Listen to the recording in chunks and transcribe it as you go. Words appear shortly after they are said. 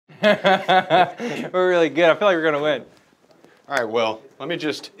We're really good. I feel like we're gonna win. All right, Will, let me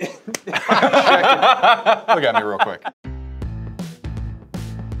just check it. Look at me real quick.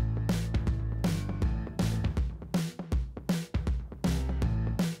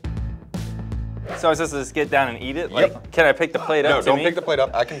 So I was supposed to just get down and eat it? Like, can I pick the plate up? No, don't pick the plate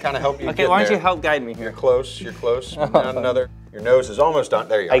up. I can kind of help you. Okay, why don't you help guide me here? You're close. You're close. Down another. Your nose is almost done.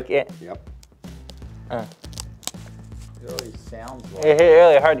 There you are. I can't. Yep. It really sounds like It's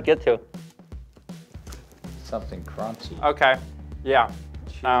really hard to get to. something crunchy. Okay. Yeah.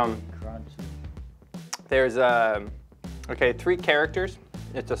 Chewy, crunchy. There's okay, 3 characters.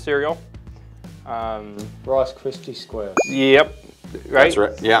 It's a cereal. Rice Krispie Squares. Yep. Right? That's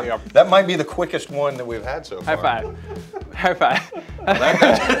right. Yeah. That might be the quickest one that we've had so far. High five. High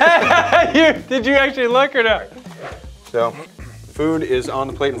five. Did you actually look or not? So, food is on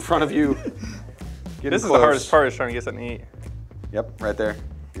the plate in front of you. This is the hardest part, is trying to get something to eat. Yep, right there.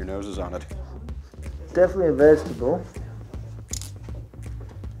 Your nose is on it. Definitely a vegetable.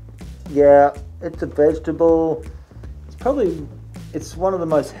 Yeah, it's a vegetable. It's one of the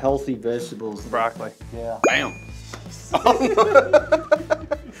most healthy vegetables. Broccoli. Yeah. Bam.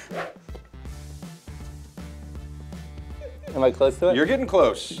 Am I close to it? You're getting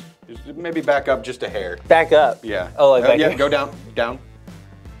close. Just maybe back up just a hair. Back up. Yeah. Oh, like back yeah, here? go down, down.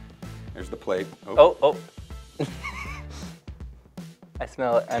 There's the plate. Oh. I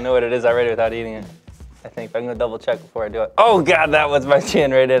smell it. I know what it is already without eating it. I think. I'm gonna double check before I do it. Oh God, that was my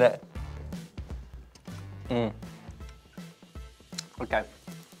chin right in it. Okay.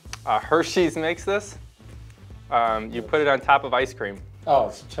 Hershey's makes this. You put it on top of ice cream. Oh,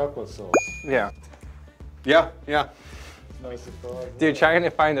 it's chocolate sauce. Yeah. Yeah, yeah. No surprise. Dude, trying to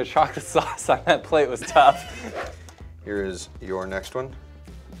find a chocolate sauce on that plate was tough. Here is your next one.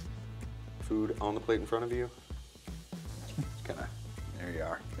 Food on the plate in front of you. Just kinda, there you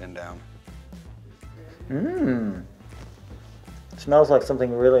are, bend down. Mmm. Smells like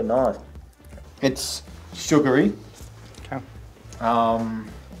something really nice. It's sugary. Okay.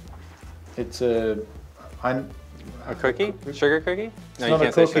 It's a cookie? Sugar cookie? No, you not a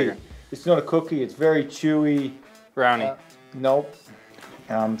can't say cookie. sugar. It's not a cookie. It's very chewy. Brownie. Nope.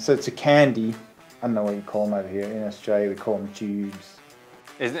 So it's a candy. I don't know what you call them over here. In Australia, we call them tubes.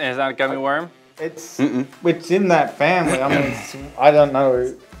 Is that a gummy worm? It's in that family. I mean, I don't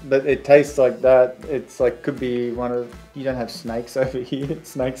know, but it tastes like that. It's like could be one of. You don't have snakes over here.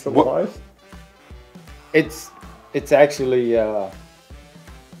 Snakes alive. It's actually.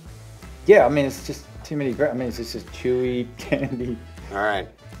 Yeah, I mean, it's just too many. I mean, it's just a chewy candy. All right.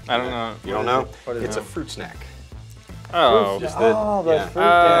 I don't know. You don't know? What is It's it? a fruit snack. Oh. Just Oh, yeah. that's fruit.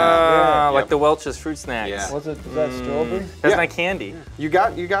 Yeah. Like the Welch's fruit snacks. Yeah. Was that strawberry? That's Yeah. my candy. You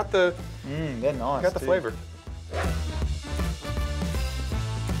got the They're nice. got the too. flavor.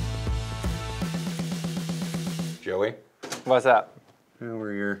 Joey, What's that?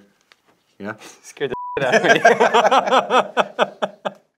 where your yeah? Scared the shit out of me.